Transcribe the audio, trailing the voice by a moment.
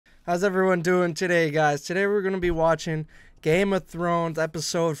How's everyone doing today, guys? Today we're going to be watching Game of Thrones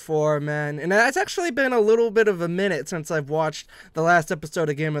Episode 4, man. And it's actually been a little bit of a minute since I've watched the last episode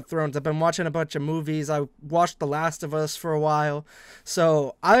of Game of Thrones. I've been watching a bunch of movies. I watched The Last of Us for a while.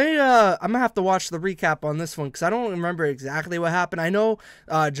 So I'm going to have to watch the recap on this one because I don't remember exactly what happened. I know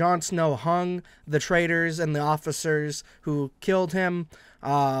Jon Snow hung the traitors and the officers who killed him.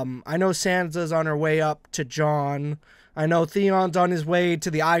 I know Sansa's on her way up to Jon. I know Theon's on his way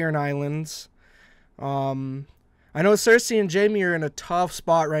to the Iron Islands. I know Cersei and Jaime are in a tough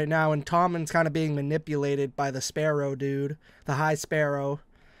spot right now, and Tommen's kind of being manipulated by the Sparrow dude, the High Sparrow.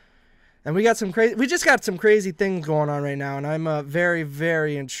 And we just got some crazy things going on right now, and I'm very,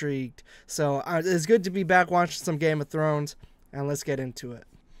 very intrigued. So it's good to be back watching some Game of Thrones, and let's get into it.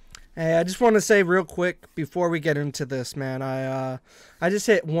 Hey, I just want to say real quick before we get into this, man, I just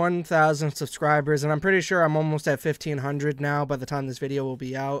hit 1,000 subscribers, and I'm pretty sure I'm almost at 1,500 now by the time this video will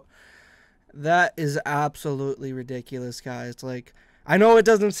be out. That is absolutely ridiculous, guys. Like, I know it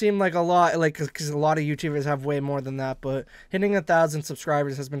doesn't seem like a lot, like, because a lot of YouTubers have way more than that, but hitting 1,000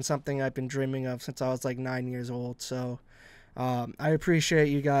 subscribers has been something I've been dreaming of since I was like 9 years old. So, I appreciate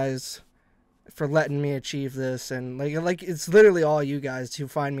you guys for letting me achieve this, and like it's literally all you guys who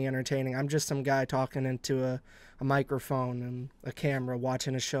find me entertaining. I'm just some guy talking into a microphone and a camera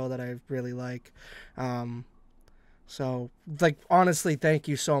watching a show that I really like. So like, honestly, thank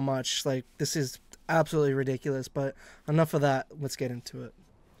you so much. Like, this is absolutely ridiculous, but enough of that. Let's get into it.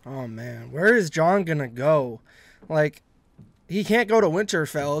 Oh man, where is Jon gonna go? Like, he can't go to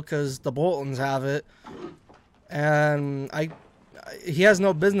Winterfell because the Boltons have it, and he has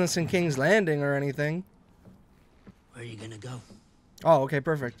no business in King's Landing or anything. Where are you gonna go? Oh, okay,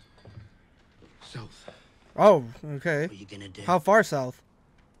 perfect. South. Oh, okay. What are you gonna do? How far south?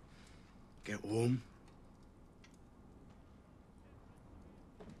 Get warm.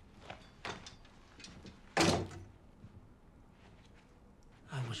 I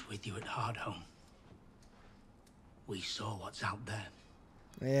was with you at Hardhome. We saw what's out there.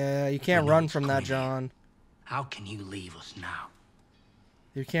 Yeah, you can't run from that, Jon. How can you leave us now?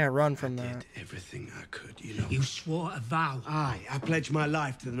 You can't run from I that. did everything I could, you know. You swore a vow. I pledged my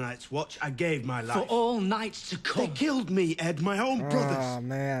life to the Night's Watch. I gave my life. For all nights to come. They killed me, Ed, my own brothers. Oh,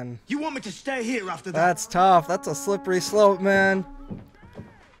 man. You want me to stay here after that? That's tough. That's a slippery slope, man.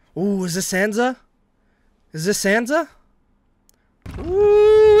 Ooh, is this Sansa? Is this Sansa?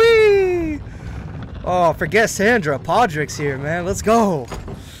 Ooh-wee! Oh, forget Sandra. Podrick's here, man. Let's go.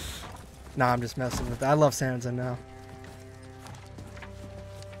 Nah, I'm just messing with that. I love Sansa now.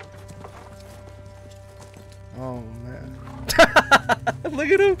 Oh, man. Look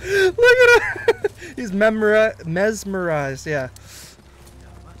at him. Look at him. He's mesmerized. Yeah.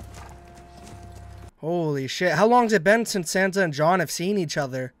 Holy shit. How long's it been since Sansa and Jon have seen each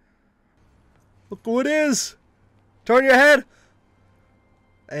other? Look who it is. Turn your head.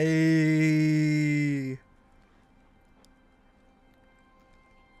 Hey.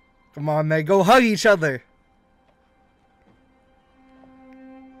 Come on, man. Go hug each other.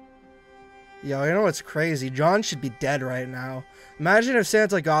 Yo, you know what's crazy? Jon should be dead right now. Imagine if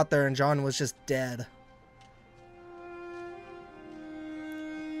Sansa got there and Jon was just dead.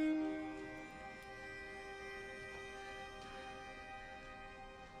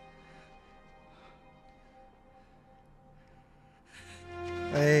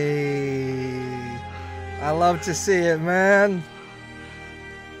 Hey. I love to see it, man.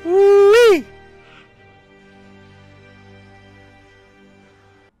 Woo-wee!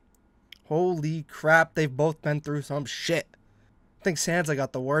 Holy crap, they've both been through some shit. I think Sansa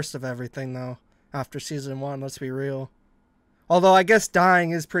got the worst of everything, though, after season 1, let's be real. Although, I guess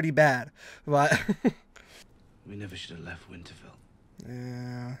dying is pretty bad, but... We never should have left Winterfell.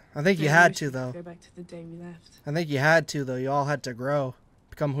 Yeah, I think you had to, though. Go back to the day we left. I think you had to, though. You all had to grow.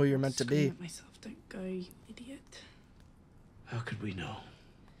 Become who you're meant to be. At myself, don't go, you idiot. How could we know?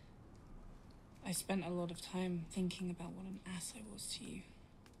 I spent a lot of time thinking about what an ass I was to you.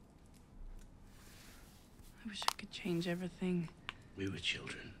 I wish I could change everything. We were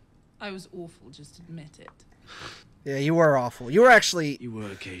children. I was awful, just admit it. Yeah, you were awful. You were actually... You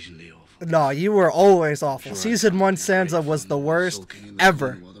were occasionally awful. No, you were always awful. Sure, Season 1 Sansa was the worst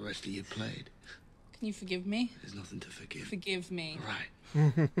ever. While the rest of you played. Can you forgive me? There's nothing to forgive. Forgive me. All right.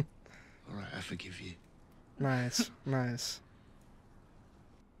 All right, I forgive you. Nice, nice.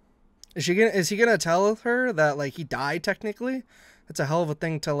 Is he gonna tell her that, like, he died technically? That's a hell of a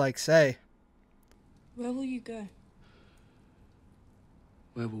thing to, like, say. Where will you go?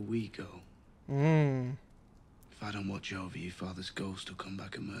 Where will we go? Mm. If I don't watch over you, Father's ghost will come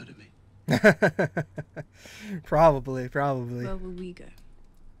back and murder me. Probably. Where will we go?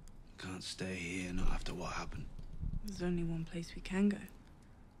 Can't stay here, not after what happened. There's only one place we can go.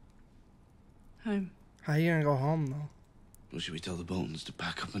 Home. How you gonna go home though? Or should we tell the Boltons to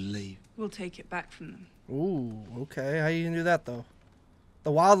pack up and leave? We'll take it back from them. Ooh, okay. How you gonna do that though?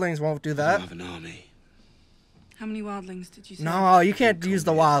 The wildlings won't do We that. don't have an army. How many wildlings did you say? No, you can't Come use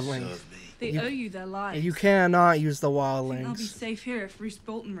the here to wildlings. serve me. They owe you their lives. You cannot use the I think I'll be wildlings. safe here if Roose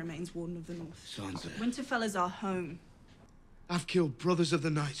Bolton remains Warden of the North. Sansa. Winterfell is our home. I've killed brothers of the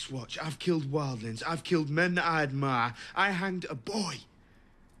Night's Watch. I've killed wildlings. I've killed men that I admire. I hanged a boy.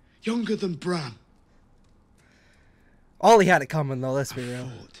 Younger than Bran. All he had it coming though, let's I be real.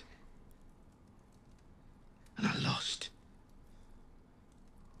 fought. And I lost.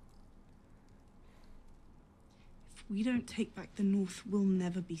 If we don't take back the North, we'll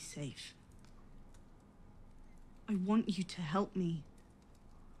never be safe. I want you to help me.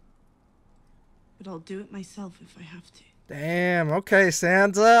 But I'll do it myself if I have to. Damn, okay,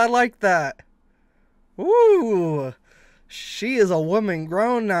 Sansa, I like that. Ooh, she is a woman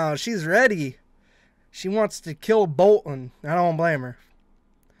grown now. She's ready. She wants to kill Bolton. I don't blame her.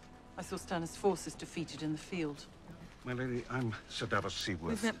 I saw Stannis' forces defeated in the field. My lady, I'm Sir Davos Seaworth.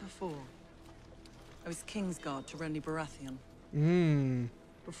 We've met before. I was Kingsguard to Renly Baratheon.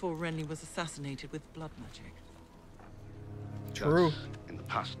 Before Renly was assassinated with blood magic. True. That's in the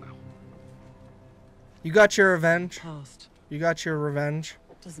past now. You got your revenge. Past You got your revenge.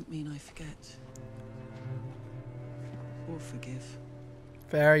 doesn't mean I forget. Or forgive.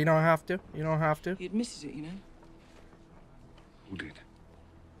 Fair, you don't have to. You don't have to. He admitted it, you know. Who did?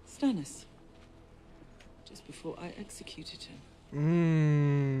 Stannis. Just before I executed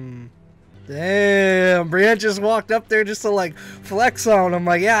him. Damn, Brienne just walked up there just to like flex on him.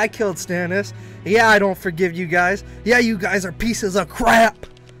 Like, yeah, I killed Stannis. Yeah, I don't forgive you guys. Yeah, you guys are pieces of crap.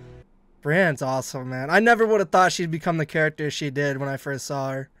 Brienne's awesome, man. I never would have thought she'd become the character she did when I first saw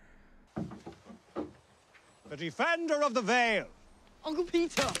her. The defender of the Vale. Uncle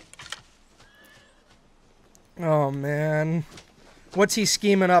Peter! Oh, man. What's he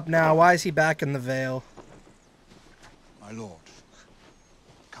scheming up now? Why is he back in the Vale? My lord.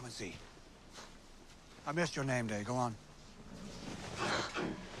 Come and see. I missed your name day. Go on.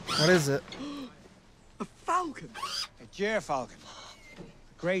 What is it? A falcon. A gyrfalcon. The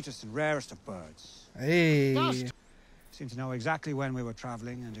greatest and rarest of birds. Hey. Seem to know exactly when we were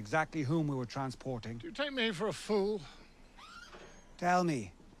traveling and exactly whom we were transporting. Do you take me for a fool? Tell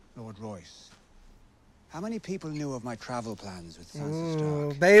me, Lord Royce, how many people knew of my travel plans with Sansa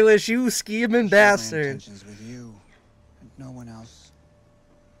Ooh, Stark? Baelish, you scheming My bastard. intentions with you and no one else.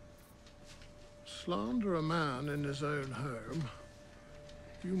 Slander a man in his own home.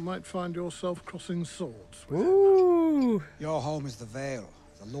 You might find yourself crossing swords with him. Ooh. Your home is the Vale.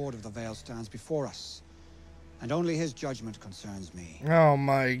 The Lord of the Vale stands before us. And only his judgment concerns me. Oh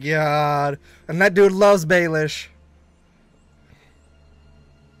my god. And that dude loves Baelish.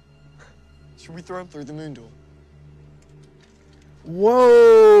 Should we throw him through the moon door?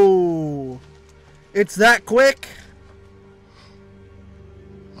 Whoa. It's that quick?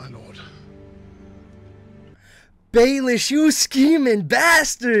 My lord. Baelish, you scheming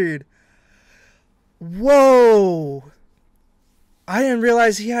bastard. Whoa. I didn't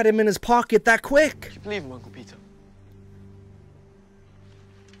realize he had him in his pocket that quick. Do you believe him, Uncle Peter?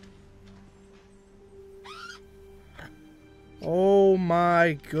 Oh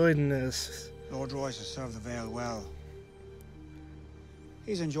my goodness. Lord Royce has served the Vale well.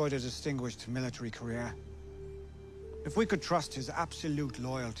 He's enjoyed a distinguished military career. If we could trust his absolute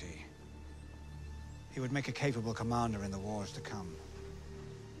loyalty, he would make a capable commander in the wars to come.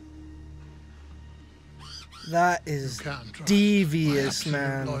 That is You can trust devious, my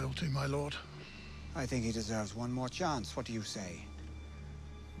absolute man. loyalty, my lord. I think he deserves one more chance. What do you say?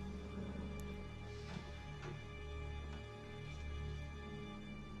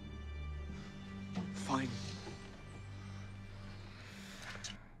 Fine.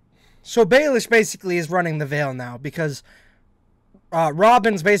 So Baelish basically is running the Vale now because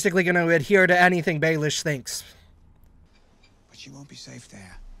Robin's basically going to adhere to anything Baelish thinks. But she won't be safe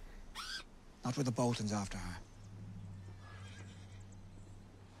there. Not with the Boltons after her.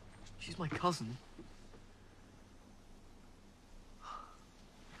 She's my cousin.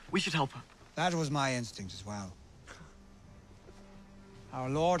 We should help her. That was my instinct as well. Our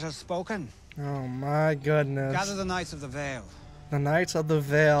Lord has spoken. Oh my goodness. Gather the Knights of the Vale. The Knights of the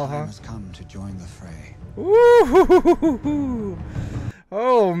Vale, Time huh? has come to join the fray. Ooh.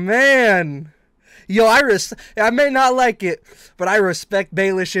 Oh man. Yo, I may not like it, but I respect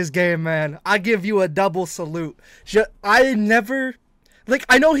Baelish's game, man. I give you a double salute. I never, like,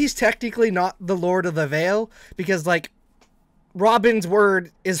 I know he's technically not the Lord of the Vale because, like, Robin's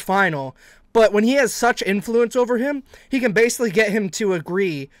word is final. But when he has such influence over him, he can basically get him to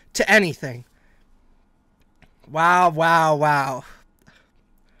agree to anything. Wow, wow, wow.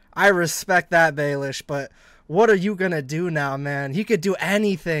 I respect that, Baelish, but what are you gonna do now, man? He could do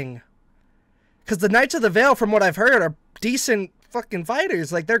anything. Because the Knights of the Vale, from what I've heard, are decent fucking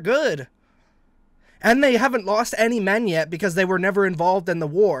fighters. Like, they're good. And they haven't lost any men yet because they were never involved in the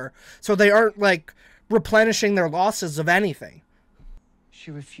war. So they aren't, like, replenishing their losses of anything.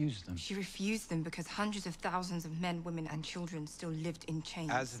 She refused them. She refused them because hundreds of thousands of men, women, and children still lived in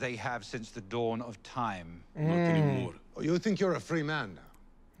chains. As they have since the dawn of time. Not anymore. Oh, you think you're a free man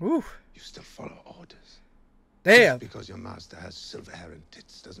now? Ooh. You still follow orders. Damn. Just because your master has silver hair and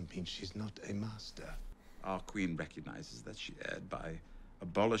tits doesn't mean she's not a master. Our queen recognizes that she erred by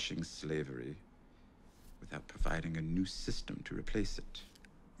abolishing slavery without providing a new system to replace it.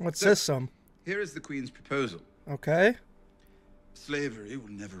 What system? Here is the queen's proposal. Okay. Slavery will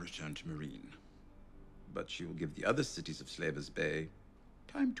never return to Marine, but she will give the other cities of Slavers Bay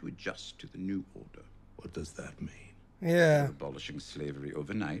time to adjust to the new order. What does that mean? Yeah. Abolishing slavery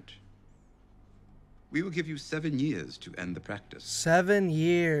overnight. We will give you 7 years to end the practice. 7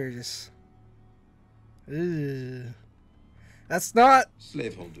 years. Ew. That's not...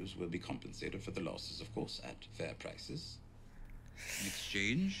 Slaveholders will be compensated for the losses, of course, at fair prices. In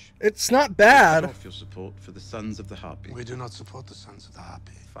exchange... It's not bad. Cut off your support for the Sons of the Harpy. We do not support the Sons of the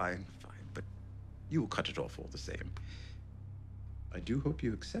Harpy. Fine, but you will cut it off all the same. I do hope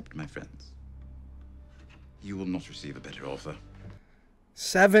you accept, my friends. You will not receive a better offer.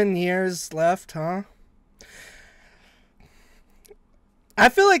 7 years left, huh? I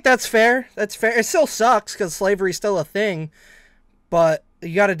feel like that's fair. That's fair. It still sucks because slavery's still a thing, but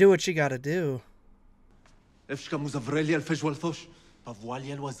you gotta do what you gotta do.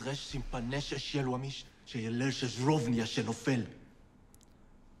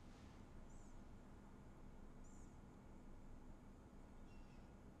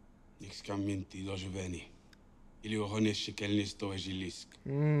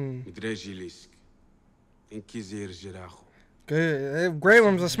 Good. Grey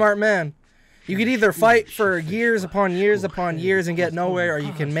Worm's a smart man. You could either fight for years upon years upon years and get nowhere, or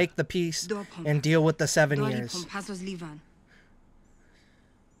you can make the peace and deal with the 7 years.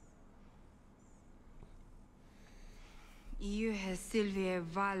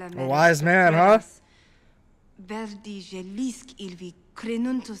 A wise man, huh?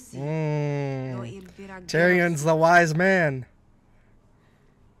 Tyrion's the wise man.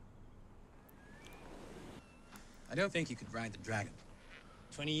 I don't think you could ride the dragon.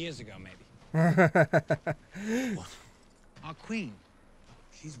 20 years ago, maybe. What? Our queen.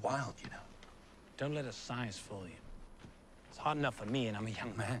 She's wild, you know. Don't let her size fool you. It's hard enough for me, and I'm a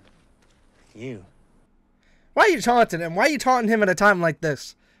young man. You. Why are you taunting him? Why are you taunting him at a time like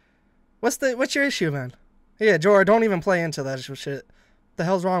this? What's your issue, man? Yeah, Jorah, don't even play into that shit. What the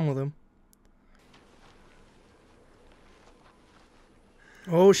hell's wrong with him?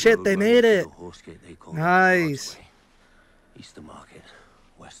 Oh shit, they made it. Nice. Eastern Market,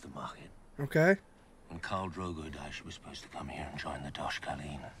 Western Market. Okay. When Khal Drogo died, she was supposed to come here and join the Dosh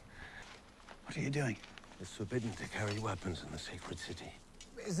Khaleen. What are you doing? It's forbidden to carry weapons in the sacred city.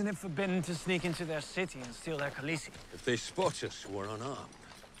 Isn't it forbidden to sneak into their city and steal their khaleesi? If they spot us, we're unarmed.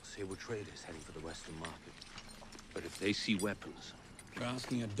 Say we're traders heading for the Western Market. But if they see weapons... You're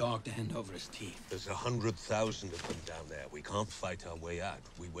asking a dog to hand over his teeth. There's 100,000 of them down there. We can't fight our way out.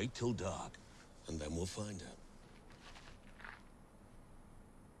 We wait till dark, and then we'll find out.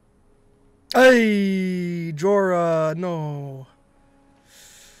 Hey, Jorah, no.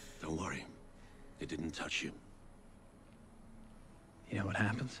 Don't worry. It didn't touch you. You know what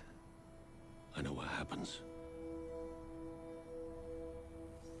happens? I know what happens.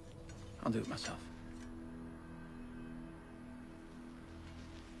 I'll do it myself.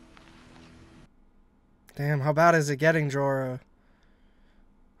 Damn, how bad is it getting, Jorah?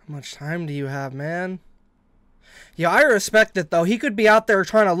 How much time do you have, man? Yeah, I respect it, though. He could be out there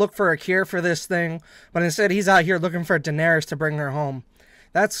trying to look for a cure for this thing, but instead he's out here looking for Daenerys to bring her home.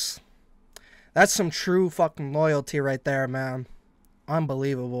 That's some true fucking loyalty right there, man.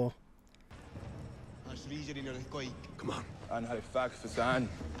 Unbelievable. Come on.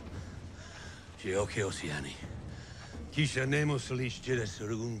 Kisha nemo solis jira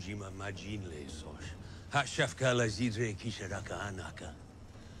surunji ma majin le sosh. Ha shafka la zidre kisha raka anaka.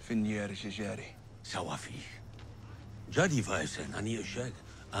 Finyer shijari. Sawafi. Jadi vaisen ani shag.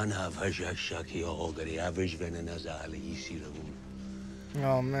 Anha vajak shaki ogari average venenaza ali yisiragun.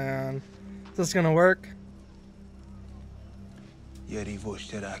 Oh man. Is this gonna work? Yeri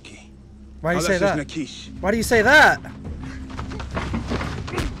voshteraki. Why do you say that? Why do you say that?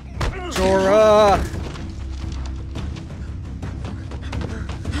 Jorah!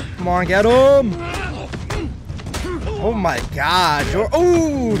 Come on, get him! Oh my god,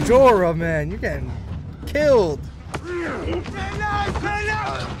 ooh, Jorah, man, you're getting killed.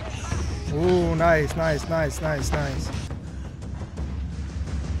 Ooh, nice.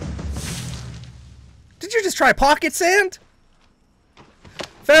 Did you just try pocket sand?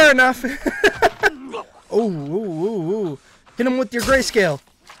 Fair enough. Ooh. Hit him with your grayscale.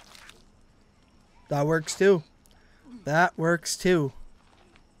 That works too.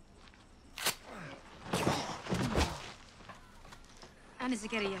 أنا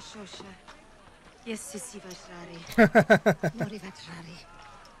زكريا شوشة يسوسي بشراري موري بشراري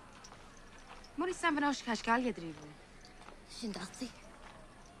موري سامبناش كاشكال يدريبو شندقتي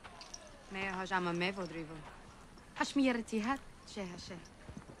ما يهاج عم ما يفودريبو حشمي يرتيهات شيء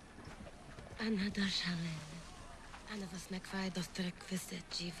أنا درشالين أنا بس مكفاي دسترك فيست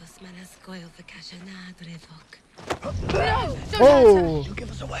جيفوس من اسكويل في كاشنا دريفوك. Oh! Don't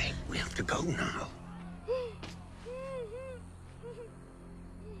give us away. We have to go now.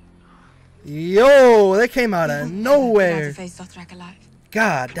 Yo, they came out of nowhere.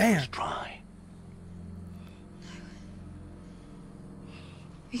 God damn.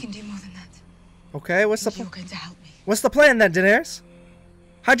 We can do more than that. Okay, what's the You're going to help me. What's the plan then, Daenerys?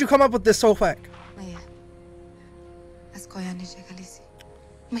 How'd you come up with this so quick?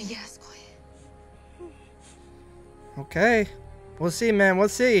 Okay, we'll see, man. We'll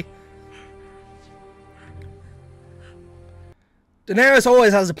see. Daenerys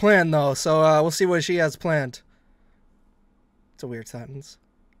always has a plan, though, so we'll see what she has planned. It's a weird sentence.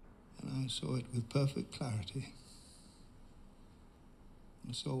 And I saw it with perfect clarity.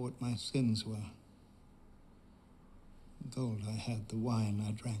 I saw what my sins were. The gold I had, the wine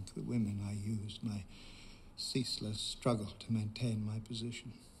I drank, the women I used, my ceaseless struggle to maintain my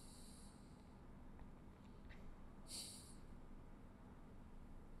position.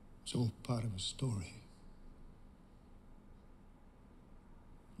 It's all part of a story.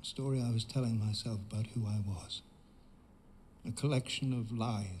 A story I was telling myself about who I was. A collection of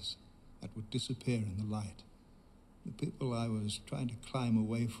lies that would disappear in the light. The people I was trying to climb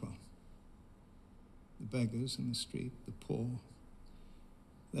away from. The beggars in the street, the poor.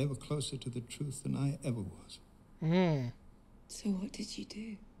 They were closer to the truth than I ever was. So what did you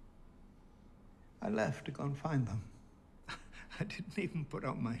do? I left to go and find them. I didn't even put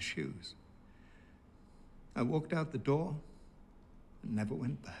on my shoes. I walked out the door and never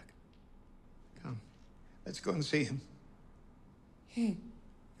went back. Come, let's go and see him. Who?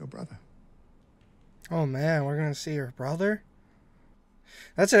 Your brother. Oh man, we're gonna see her brother?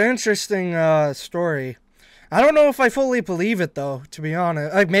 That's an interesting story. I don't know if I fully believe it though, to be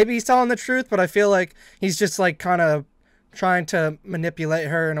honest. Like maybe he's telling the truth, but I feel like he's just like kind of trying to manipulate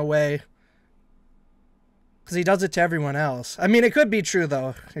her in a way. Because he does it to everyone else. I mean, it could be true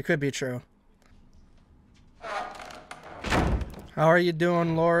though. It could be true. How are you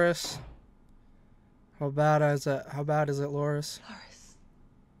doing, Loras? How bad is it, Loras? Loras.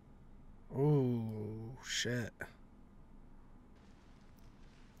 Ooh, shit.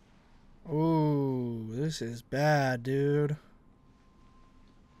 Ooh, this is bad, dude.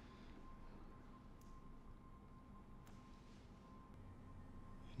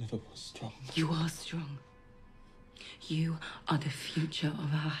 I never was strong. You are strong. You are the future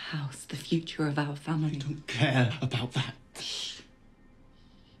of our house, the future of our family. I don't care about that. Shh.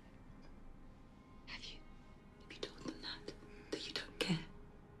 Have you told them that you don't care?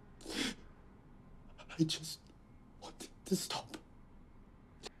 I just want to stop.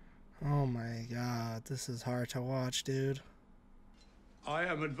 Oh my god, this is hard to watch, dude. I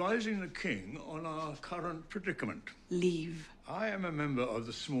am advising the king on our current predicament. Leave. I am a member of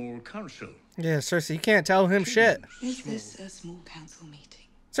the small council. Yeah, Cersei, you can't tell him shit. Is this a small council meeting?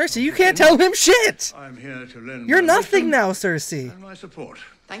 Cersei, you can't tell him shit! I'm here to lend You're my nothing wisdom now, Cersei. and my support.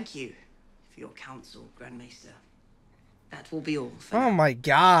 Thank you for your counsel, Grand Maester. That will be all. Oh my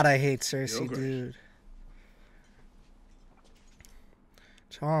god, I hate Cersei, You're great. dude.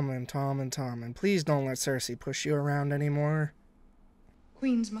 Tommen, please don't let Cersei push you around anymore.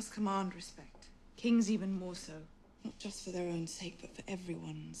 Queens must command respect. Kings even more so. Not just for their own sake, but for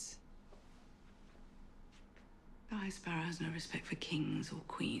everyone's. Guy Sparrow has no respect for kings or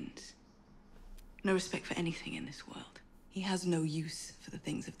queens. No respect for anything in this world. He has no use for the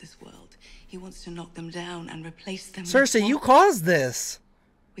things of this world. He wants to knock them down and replace them Cersei, you caused this.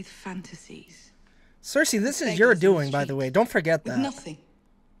 with fantasies. Cersei, this is your doing, by the way. Don't forget With that. nothing.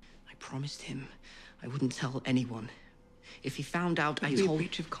 I promised him I wouldn't tell anyone. If he found out I told... a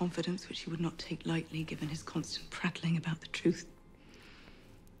breach of confidence which he would not take lightly, given his constant prattling about the truth.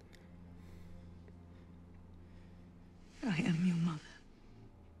 I am your mother.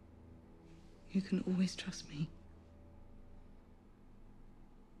 You can always trust me.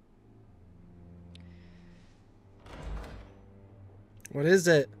 What is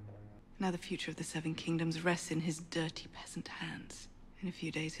it? Now the future of the Seven Kingdoms rests in his dirty peasant hands. In a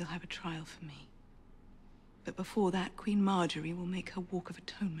few days, he'll have a trial for me. But before that, Queen Margaery will make her walk of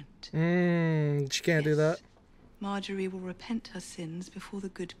atonement. She can't do that. Margaery will repent her sins before the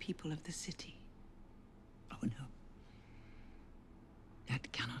good people of the city. Oh no.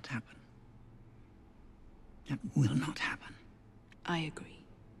 That cannot happen. That will not happen. I agree.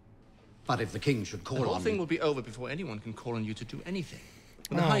 But if the king should call on the whole thing me... will be over before anyone can call on you to do anything.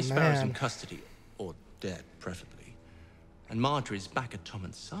 When the Oh, High Sparrow's in man. custody, or dead, preferably, and Marjorie's back at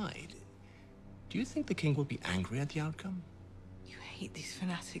Tommen's side, do you think the king will be angry at the outcome? You hate these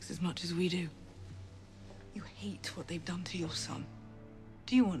fanatics as much as we do. You hate what they've done to your son.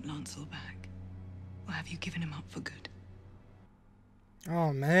 Do you want Lancel back? Or have you given him up for good?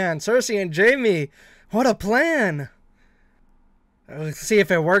 Oh man, Cersei and Jaime. What a plan. Let's see if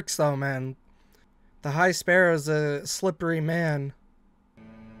it works though, man. The High Sparrow's a slippery man.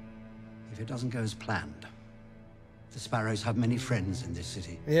 If it doesn't go as planned, the Sparrows have many friends in this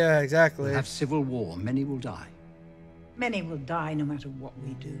city. Yeah, exactly. We'll have civil war. Many will die. Many will die no matter what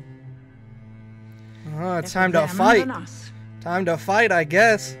we do. Oh, it's Better time to them fight. than us. Time to fight, I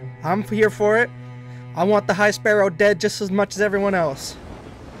guess. I'm here for it. I want the High Sparrow dead just as much as everyone else.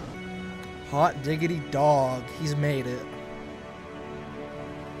 Hot diggity dog. He's made it.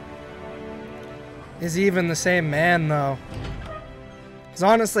 Is he even the same man, though? Because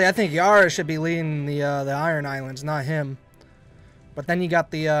honestly, I think Yara should be leading the Iron Islands, not him. But then you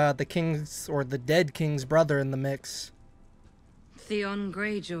got the king's, or the dead king's brother in the mix. Theon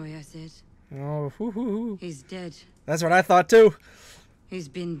Greyjoy, I said. Oh, hoo. He's dead. That's what I thought, too. He's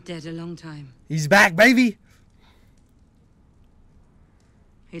been dead a long time. He's back, baby!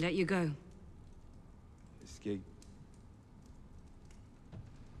 He let you go. Escape.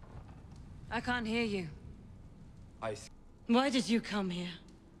 I can't hear you. I... Why did you come here?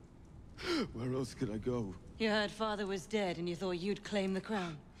 Where else could I go? You heard father was dead and you thought you'd claim the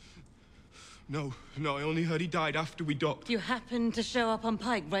crown. No, I only heard he died after we docked. You happened to show up on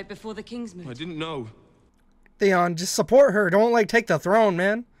Pike right before the King's Moot. I didn't know. Theon, just support her. Don't, like, take the throne,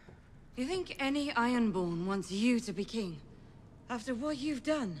 man. You think any Ironborn wants you to be king? After what you've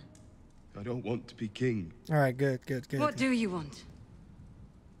done? I don't want to be king. Alright, good. What do you want?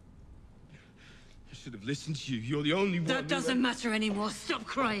 I should have listened to you. You're the only one. That doesn't matter anymore. Stop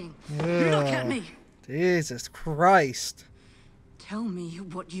crying. Ugh. Look at me. Jesus Christ. Tell me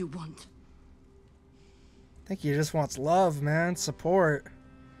what you want. I think he just wants love, man. Support.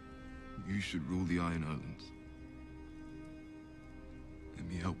 You should rule the Iron Islands. Let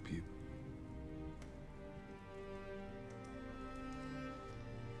me help you.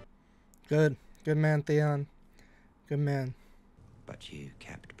 Good man, Theon. Good man. But you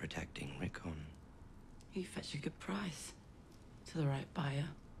kept protecting Rickon. He fetched a good price. To the right buyer.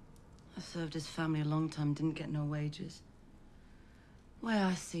 I served his family a long time, didn't get no wages. Way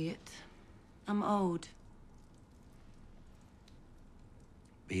I see it, I'm owed.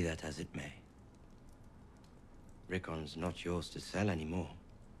 Be that as it may. Rickon's not yours to sell anymore.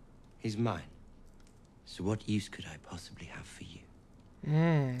 He's mine. So what use could I possibly have for you?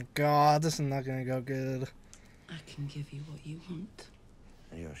 God, this is not gonna go good. I can give you what you want.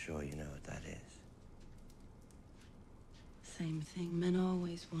 And you're sure you know what that is? Same thing men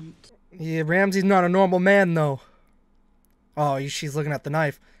always want. Yeah, Ramsay's not a normal man, though. Oh, she's looking at the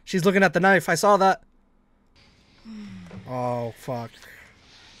knife. She's looking at the knife. I saw that. Oh, fuck.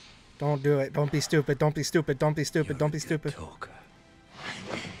 Don't do it. Don't be stupid. Don't be stupid. Don't be stupid. Don't be stupid. Talker.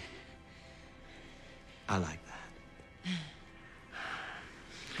 I like that.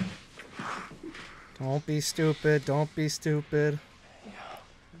 Don't be stupid. Don't be stupid.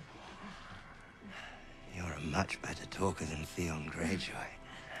 You're a much better talker than Theon Greyjoy.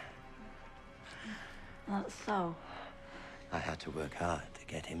 That's so. I had to work hard to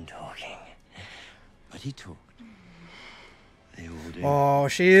get him talking. But he talked. They all do. Oh,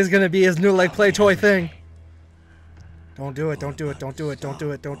 she is gonna be his new like play toy thing. Don't do it. Don't do it. Don't do it. Don't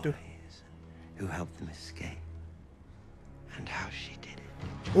do it. Don't do it. Who helped them escape. And how she did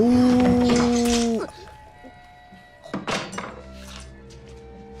it. Ooh.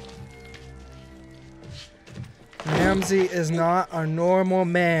 Ramsay is not a normal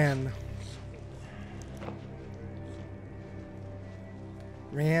man.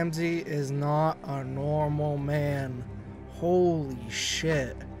 Ramsay is not a normal man. Holy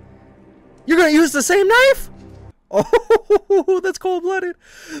shit. You're gonna use the same knife? Oh, that's cold-blooded.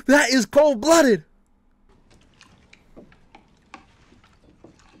 That is cold-blooded.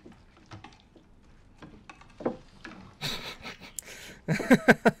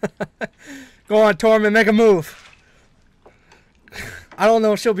 Go on, Tormund, make a move. I don't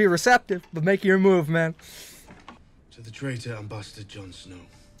know if she'll be receptive, but make your move, man. To the traitor and bastard Jon Snow.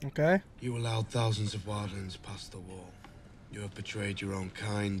 Okay. You allowed thousands of wildlings past the wall. You have betrayed your own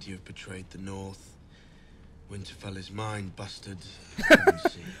kind. You have betrayed the North. Winterfell is mine, bastard. Come and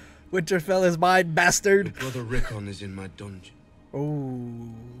see. Winterfell is mine, bastard. Your brother Rickon is in my dungeon. Oh,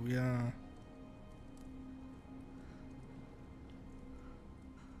 yeah.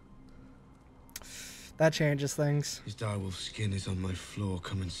 That changes things. His direwolf skin is on my floor.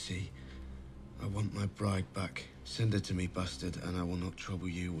 Come and see. I want my bride back. Send her to me, bastard, and I will not trouble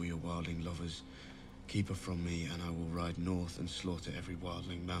you or your wildling lovers. Keep her from me, and I will ride north and slaughter every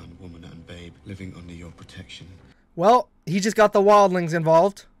wildling man, woman, and babe living under your protection. Well, he just got the wildlings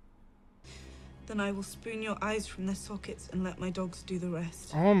involved. Then I will spoon your eyes from their sockets and let my dogs do the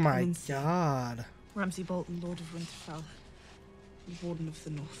rest. Oh my god. Ramsay Bolton, Lord of Winterfell, and Warden of the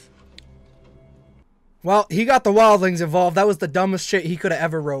North. Well, he got the wildlings involved. That was the dumbest shit he could have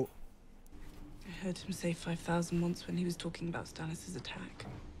ever wrote. I heard him say 5,000 once when he was talking about Stannis' attack.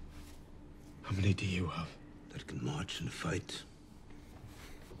 How many do you have? That can march and fight.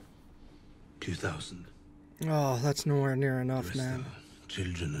 2,000. Oh, that's nowhere near enough, The rest man. are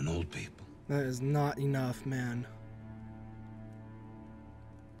children and old people. That is not enough, man.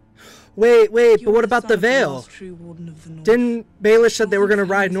 Wait, but what about the Vale? Didn't Baelish said they were going to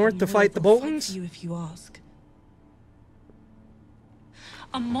ride north to fight the Boltons? You if you ask.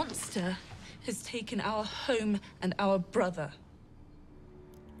 A monster has taken our home and our brother.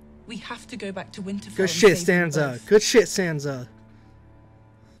 We have to go back to Winterfell. Good shit, Sansa. Good shit, Sansa.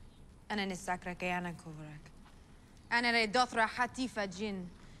 أنا نساكرك أنا كورك. أنا ريدوثرا حتيفة جن.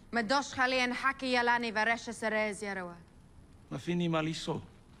 ما دوش خلينا حكي يلاني فرش سريز يروى. ما فيني ماليسو.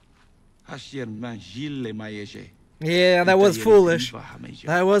 هاشير ما جيل ما يجي. Yeah, that was foolish.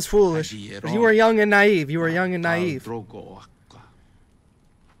 That was foolish. But you were young and naive. You were young and naive.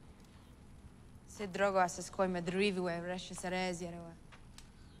 سدروغو أساسكوي مدريفي فرش سريز يروى.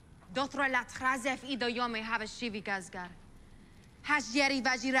 دوثرا لا تخرزف إيدو يومي هذا الشيفي كازغار. هاشيري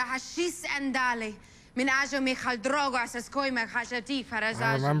فاجيرا هاشيس أندالي. من أجو ميخال دروغو أساسكوي مخاشتي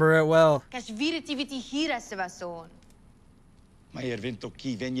فرزاج. I remember it well. كاش فيرتيفيتي هيرا سواسون. ما يرفنتو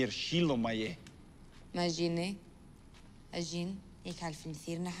كي فينير شيلو ما يه. ما جيني. أجين يكال في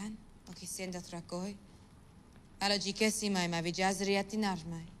نثير نحن. أوكي سين دوثرا كوي. على جيكسي ما بيجازرياتي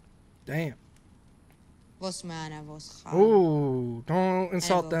نارماي. Damn. Vos mana, vos khal. Ooh, don't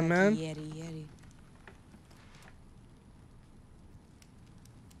insult them, man.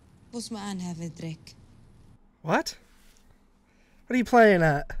 Vos man have a drink. What? What are you playing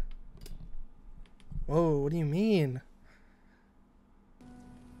at? Whoa, what do you mean?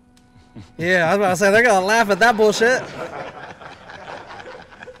 Yeah, I was about to say, they're gonna laugh at that bullshit.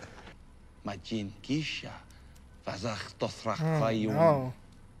 Oh, no.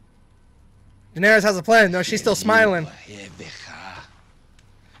 Daenerys has a plan, though. She's still smiling.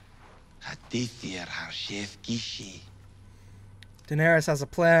 Daenerys has a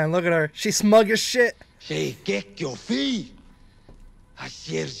plan. Look at her. She's smug as shit.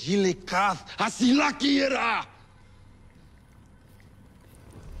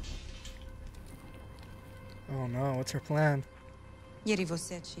 Oh no, what's her plan? Yeri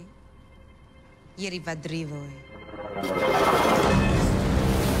vosechi. Yeri vadrivoi.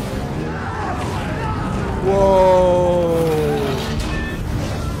 Whoa.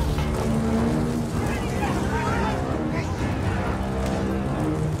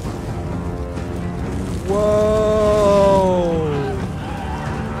 Whoa.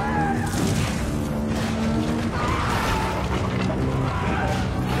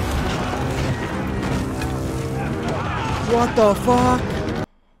 What the fuck?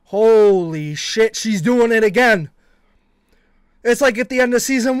 Holy shit, she's doing it again. It's like at the end of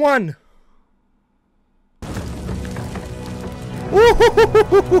season 1.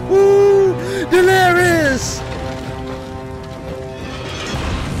 Woo-hoo-hoo-hoo-hoo-hoo! Daenerys!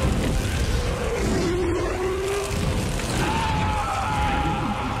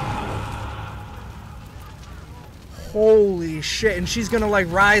 Holy shit, and she's gonna like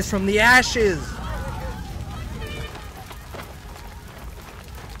rise from the ashes.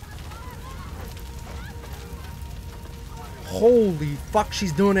 Holy fuck,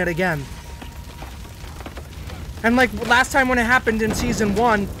 she's doing it again. And like last time when it happened in season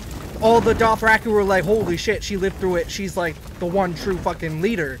 1, all the Dothraki were like, holy shit, she lived through it. She's like the one true fucking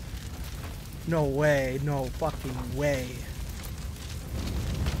leader. No way, no fucking way.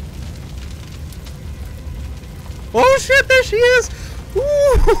 Oh shit, there she is! Ooh,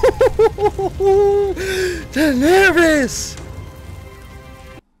 Daenerys!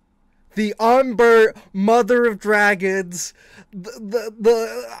 the unburnt mother of dragons,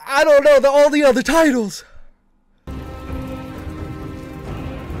 I don't know, all the other titles.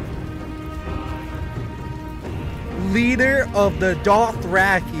 Leader of the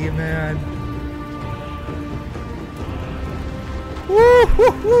Dothraki, man. Woo,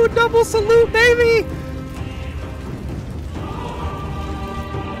 woo, woo, double salute, baby.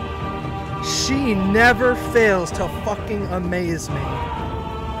 She never fails to fucking amaze me.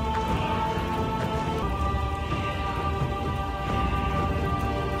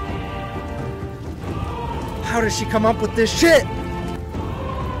 How does she come up with this shit?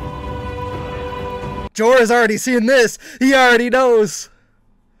 Jorah's already seen this. He already knows.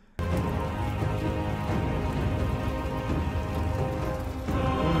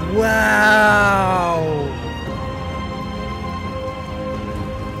 Wow.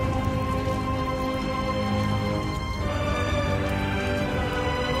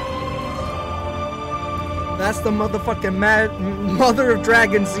 That's the motherfucking mother of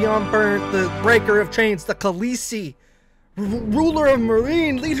dragons, the unburnt, the breaker of chains, the Khaleesi, ruler of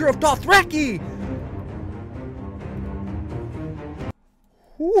Marine, leader of Dothraki.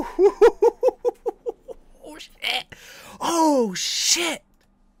 Oh shit! Oh shit!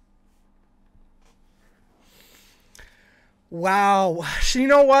 Wow. You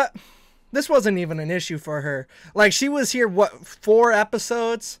know what? This wasn't even an issue for her. Like, she was here, what, 4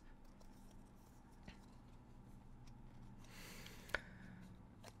 episodes?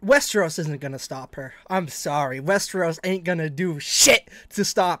 Westeros isn't gonna stop her. I'm sorry. Westeros ain't gonna do shit to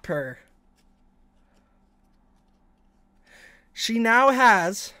stop her. She now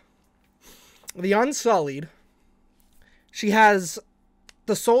has the Unsullied. She has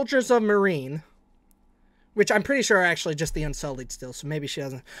the Soldiers of Marine, which I'm pretty sure are actually just the Unsullied still, so maybe she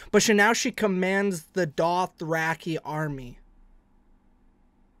doesn't. But now she commands the Dothraki army.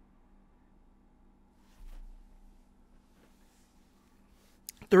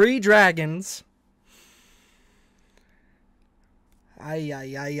 Three dragons. Ay,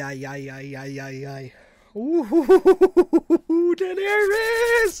 ay, ay, ay, ay, ay, ay, ay, ay. Ooh,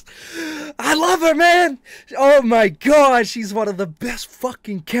 Daenerys! I love her, man! Oh my god, she's one of the best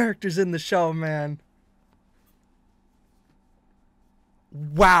fucking characters in the show, man.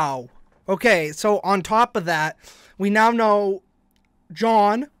 Wow. Okay, so on top of that, we now know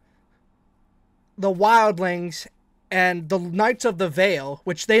Jon, the Wildlings, and the Knights of the Vale,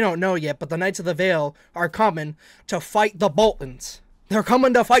 which they don't know yet, but the Knights of the Vale are coming to fight the Boltons. They're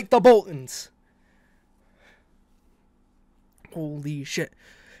coming to fight the Boltons. Holy shit.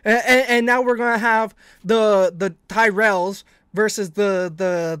 And now we're going to have the Tyrells versus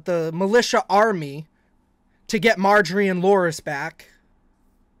the militia army to get Margaery and Loras back.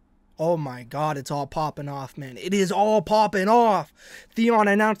 Oh my god, it's all popping off, man. It is all popping off. Theon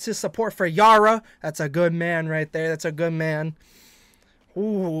announced his support for Yara. That's a good man right there. That's a good man.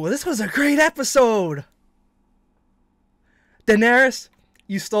 Ooh, this was a great episode. Daenerys,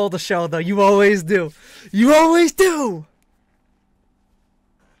 you stole the show, though. You always do. You always do.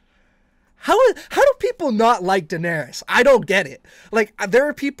 How do people not like Daenerys? I don't get it. Like, there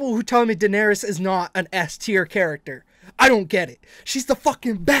are people who tell me Daenerys is not an S-tier character. I don't get it. She's the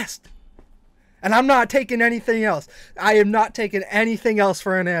fucking best. And I'm not taking anything else. I am not taking anything else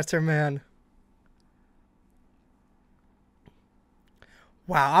for an answer, man.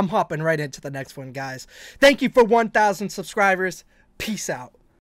 Wow, I'm hopping right into the next one, guys. Thank you for 1,000 subscribers. Peace out.